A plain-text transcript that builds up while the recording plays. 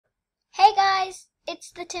guys,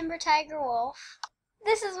 it's the Timber Tiger Wolf.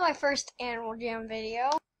 This is my first Animal Jam video.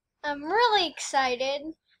 I'm really excited.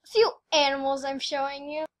 A few animals I'm showing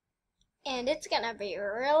you, and it's gonna be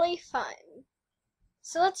really fun.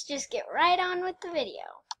 So let's just get right on with the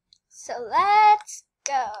video. So let's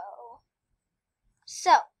go.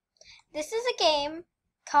 So, this is a game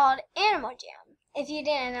called Animal Jam, if you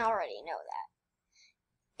didn't already know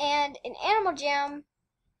that. And in Animal Jam,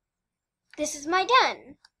 this is my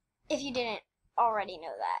den, if you didn't already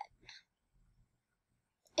know that.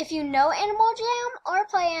 If you know Animal Jam or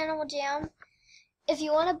play Animal Jam, if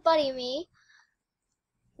you want to buddy me,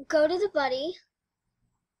 go to the buddy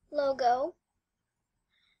logo,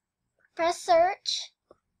 press search,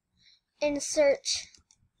 and search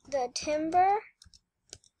the Timber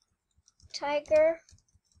Tiger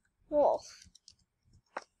Wolf.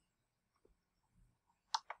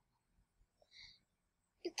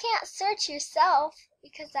 You can't search yourself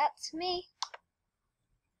because that's me.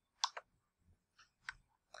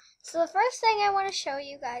 So the first thing I want to show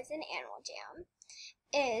you guys in Animal Jam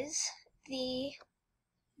is the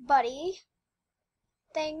buddy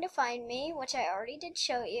thing to find me, which I already did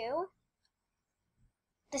show you.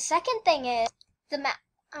 The second thing is the map.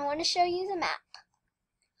 I want to show you the map.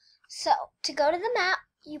 So, to go to the map,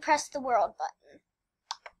 you press the world button.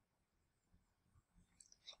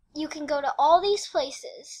 You can go to all these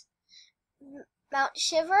places: Mount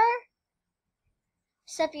Shiver,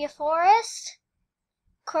 Sepia Forest,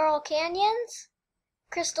 Coral Canyons,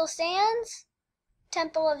 Crystal Sands,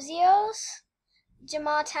 Temple of Zeus,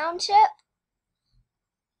 Jama Township,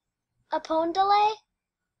 Apondale,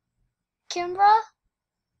 Kimbra,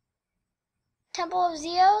 Temple of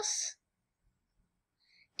Zeus,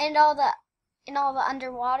 and all the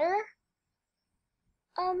underwater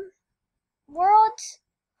worlds: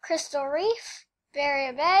 Crystal Reef,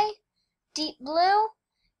 Barrier Bay, Deep Blue,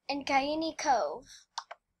 and Kaini Cove.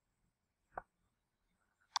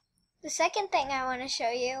 The second thing I want to show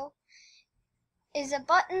you is a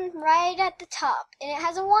button right at the top, and it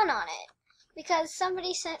has a 1 on it because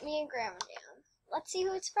somebody sent me a Grandma Jam. Let's see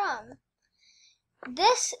who it's from.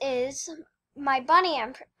 This is my bunny.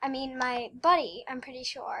 My buddy. I'm pretty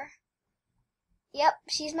sure. Yep,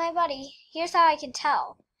 she's my buddy. Here's how I can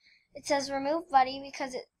tell. It says remove buddy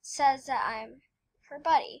because it says that I'm her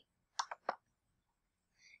buddy.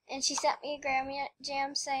 And she sent me a Grandma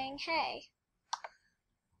Jam saying, hey.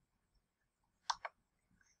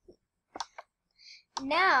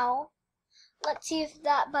 Now, let's see if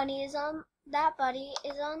that buddy is online.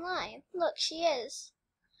 Look, she is.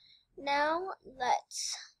 Now,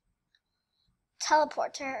 let's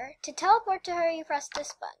teleport to her. To teleport to her, you press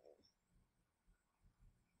this button.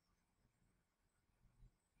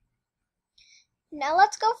 Now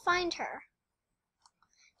let's go find her.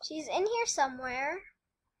 She's in here somewhere.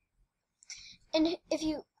 And if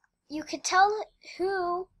you could tell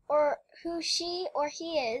who she or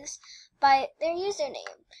he is by their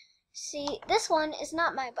username. See, this one is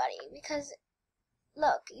not my buddy because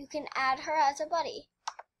look, you can add her as a buddy.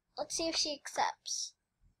 Let's see if she accepts.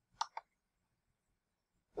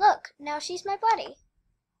 Look, now she's my buddy.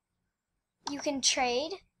 You can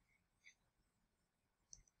trade.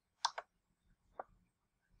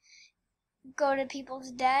 Go to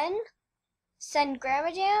people's den. Send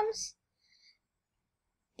Grandma Jams.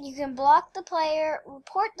 You can block the player,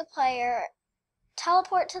 report the player,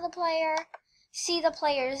 teleport to the player, see the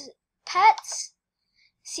player's pets,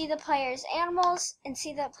 see the player's animals, and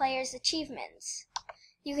see the player's achievements.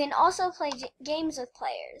 You can also play games with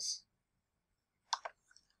players.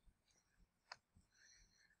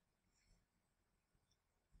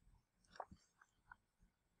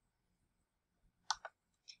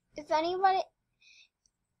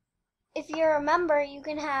 If you're a member, you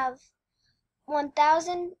can have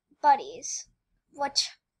 1,000 buddies,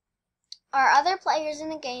 which are other players in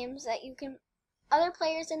the game that you can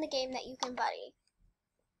buddy.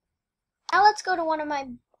 Now let's go to one of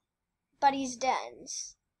my buddies'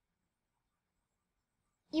 dens.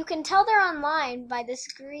 You can tell they're online by this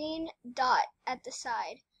green dot at the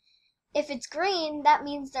side. If it's green, that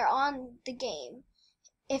means they're on the game.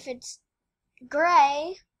 If it's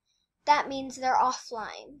gray, that means they're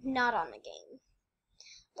offline, not on the game.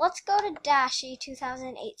 Let's go to Dashi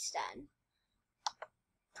 2008's den.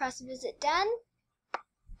 Press visit den.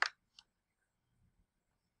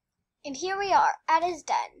 And here we are at his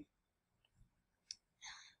den.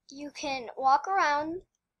 You can walk around,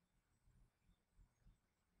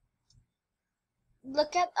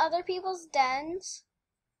 look at other people's dens,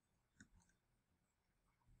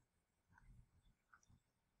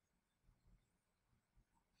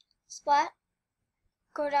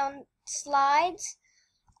 go down slides,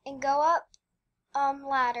 and go up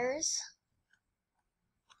ladders.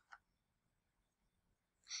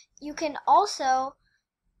 You can also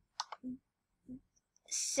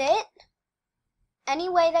sit any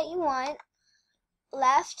way that you want,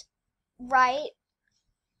 left, right,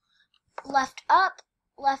 left up,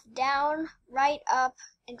 left down, right up,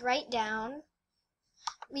 and right down.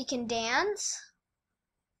 We can dance.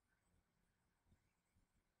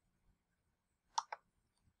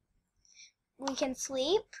 We can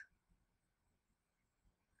sleep.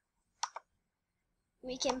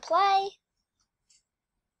 We can play.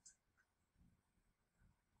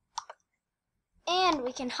 And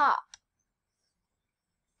we can hop.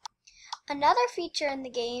 Another feature in the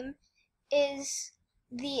game is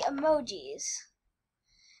the emojis.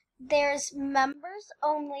 There's members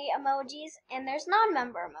only emojis and there's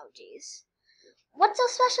non-member emojis. What's so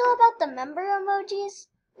special about the member emojis?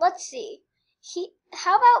 Let's see.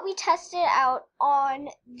 How about we test it out on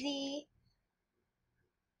the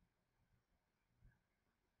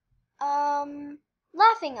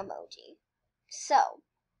laughing emoji. So,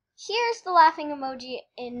 here's the laughing emoji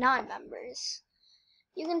in non-members.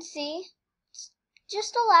 You can see it's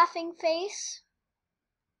just a laughing face.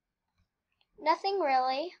 Nothing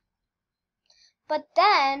really. But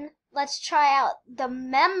then, let's try out the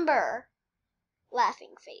member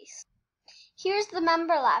laughing face. Here's the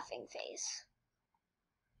member laughing face,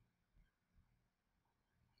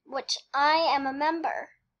 which I am a member.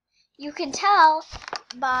 You can tell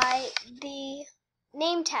by the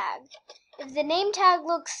name tag. If the name tag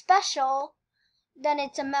looks special, then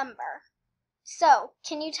it's a member. So,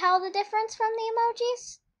 can you tell the difference from the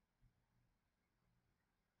emojis?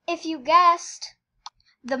 If you guessed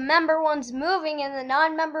the member one's moving and the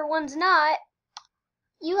non-member one's not,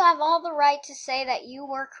 you have all the right to say that you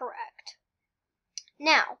were correct.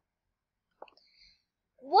 Now,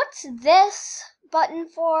 what's this button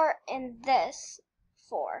for and this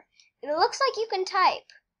for? It looks like you can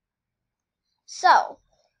type. So,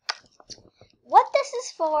 what this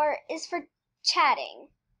is for chatting.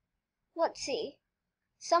 Let's see.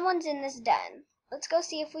 Someone's in this den. Let's go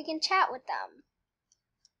see if we can chat with them.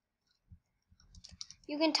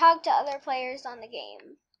 You can talk to other players on the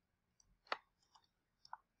game.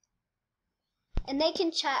 And they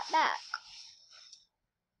can chat back.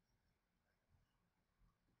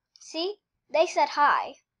 See? They said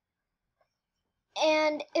hi.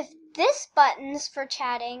 And if this button's for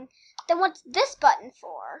chatting, then what's this button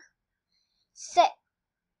for?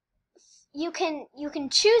 You can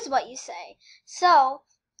choose what you say. So,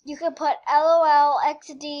 you could put LOL,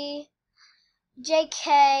 XD,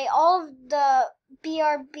 JK, all of the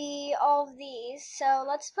BRB, all of these. So,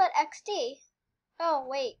 let's put XD. Oh,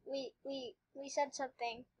 wait, we said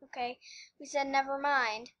something. Okay, we said never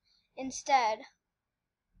mind instead.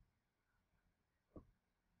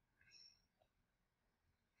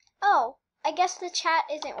 Oh, I guess the chat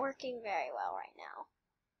isn't working very well right now.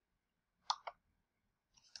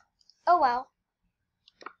 Oh well.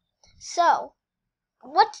 So,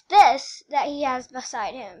 what's this that he has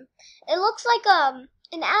beside him? It looks like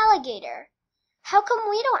an alligator. How come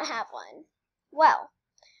we don't have one? Well,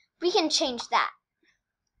 we can change that.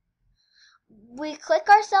 We click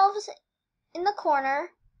ourselves in the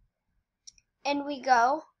corner and we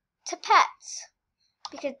go to pets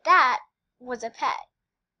because that was a pet.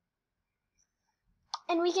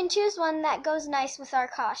 And we can choose one that goes nice with our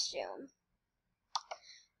costume.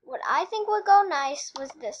 What I think would go nice was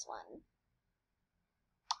this one.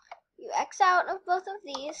 You X out of both of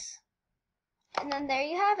these, and then there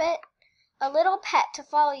you have it, a little pet to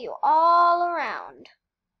follow you all around.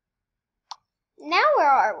 Now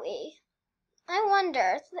where are we? I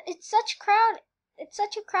wonder. It's such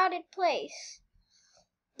a crowded place.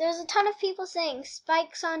 There's a ton of people saying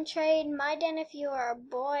spikes on trade, my den if you are a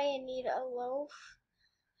boy and need a loaf.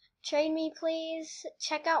 Trade me please.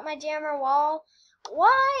 Check out my jammer wall.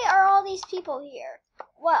 Why are all these people here?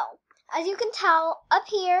 Well, as you can tell, up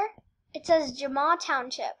here it says Jamaa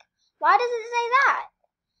Township. Why does it say that?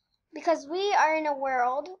 Because we are in a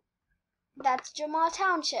world that's Jamaa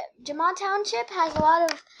Township. Jamaa Township has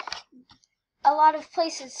a lot of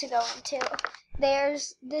places to go into.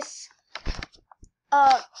 There's this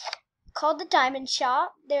called the Diamond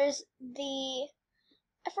Shop. There's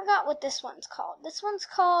I forgot what this one's called. This one's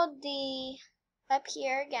called up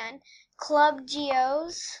here again, Club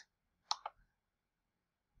Geo's.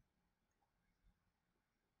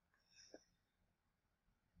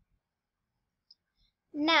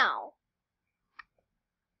 Now,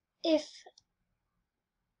 if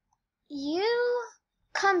you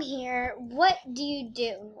come here, what do you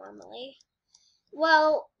do normally?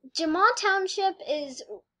 Well, Jamaa Township is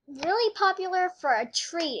really popular for a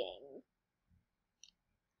trading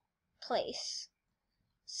place.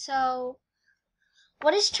 So,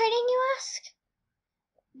 what is trading, you ask?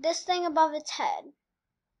 This thing above its head.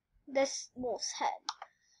 This wolf's head.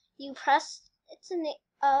 You press, it's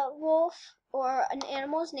a wolf or an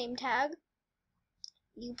animal's name tag.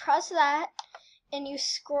 You press that and you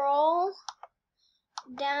scroll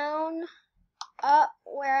down, up,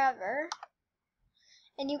 wherever,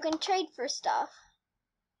 and you can trade for stuff.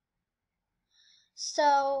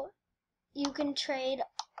 So you can trade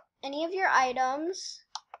any of your items.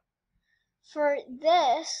 For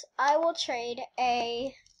this, I will trade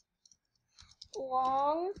a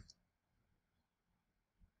long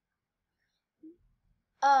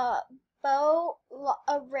bow,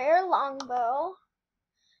 a rare longbow.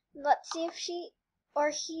 Let's see if she or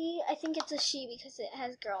he, I think it's a she because it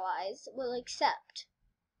has girl eyes, will accept.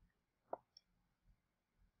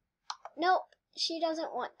 Nope, she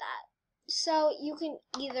doesn't want that. So you can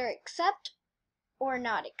either accept or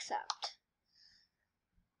not accept.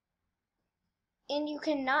 And you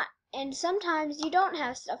cannot, and sometimes you don't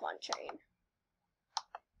have stuff on trade.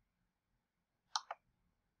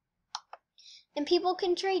 And people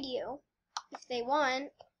can trade you if they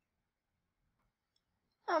want.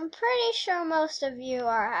 I'm pretty sure most of you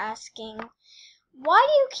are asking, why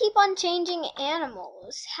do you keep on changing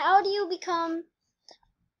animals? How do you become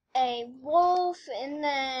a wolf and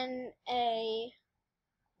then a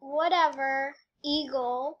whatever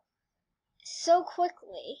eagle so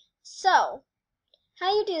quickly? So,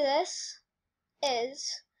 how you do this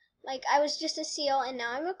is, like I was just a seal and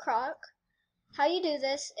now I'm a croc. How you do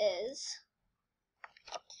this is,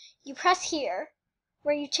 you press here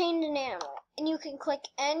where you change an animal, and you can click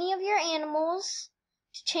any of your animals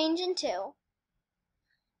to change into.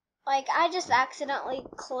 Like I just accidentally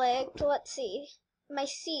clicked, let's see, my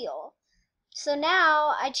seal. So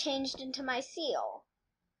now I changed into my seal.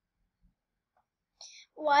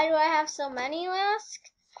 Why do I have so many, you ask?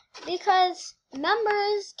 Because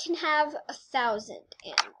members can have 1,000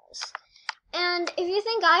 animals. And if you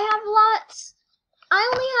think I have lots, I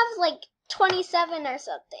only have like 27 or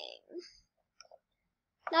something.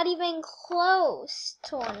 Not even close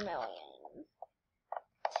to 1 million.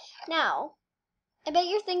 Now, I bet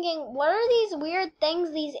you're thinking, what are these weird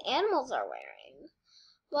things these animals are wearing?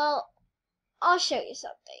 Well, I'll show you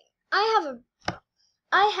something. I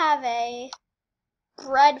have a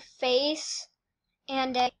red face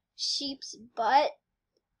and a sheep's butt.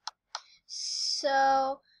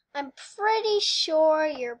 So, I'm pretty sure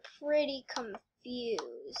you're pretty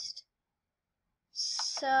confused.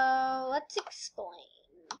 So, let's explain.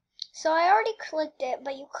 So I already clicked it,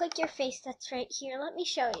 but you click your face that's right here. Let me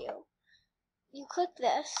show you. You click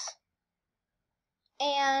this,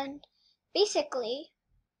 and basically,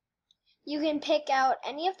 you can pick out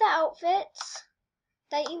any of the outfits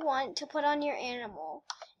that you want to put on your animal,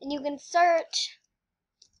 and you can search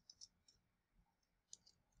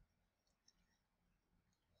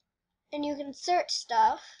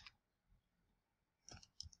stuff.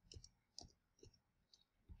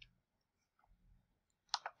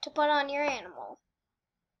 To put on your animal.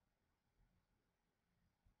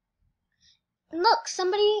 And look,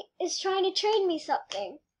 somebody is trying to trade me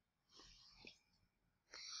something.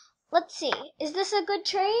 Let's see, is this a good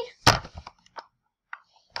trade?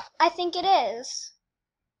 I think it is.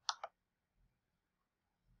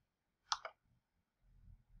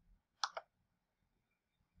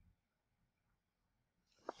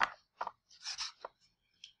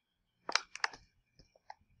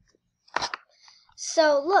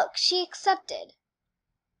 So look, she accepted.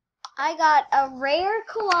 I got a rare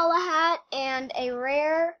koala hat and a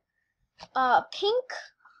rare pink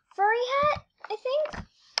furry hat, I think.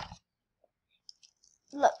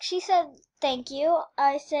 Look, she said thank you.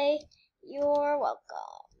 I say you're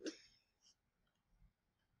welcome.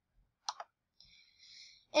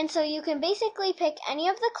 And so you can basically pick any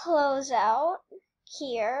of the clothes out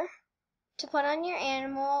here to put on your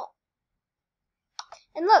animal.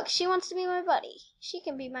 And look, she wants to be my buddy. She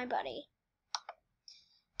can be my buddy.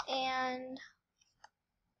 And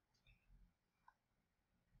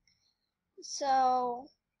so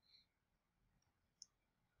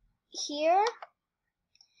here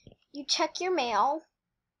you check your mail.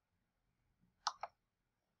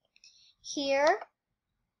 Here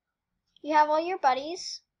you have all your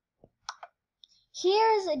buddies.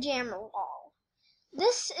 Here's a jammer wall.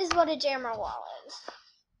 This is what a jammer wall is.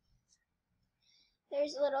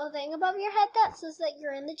 There's a little thing above your head that says that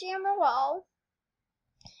you're in the jammer wall.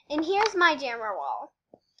 And here's my jammer wall.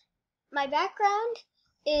 My background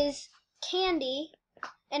is candy,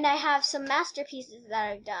 and I have some masterpieces that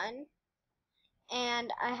I've done.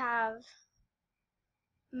 and I have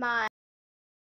my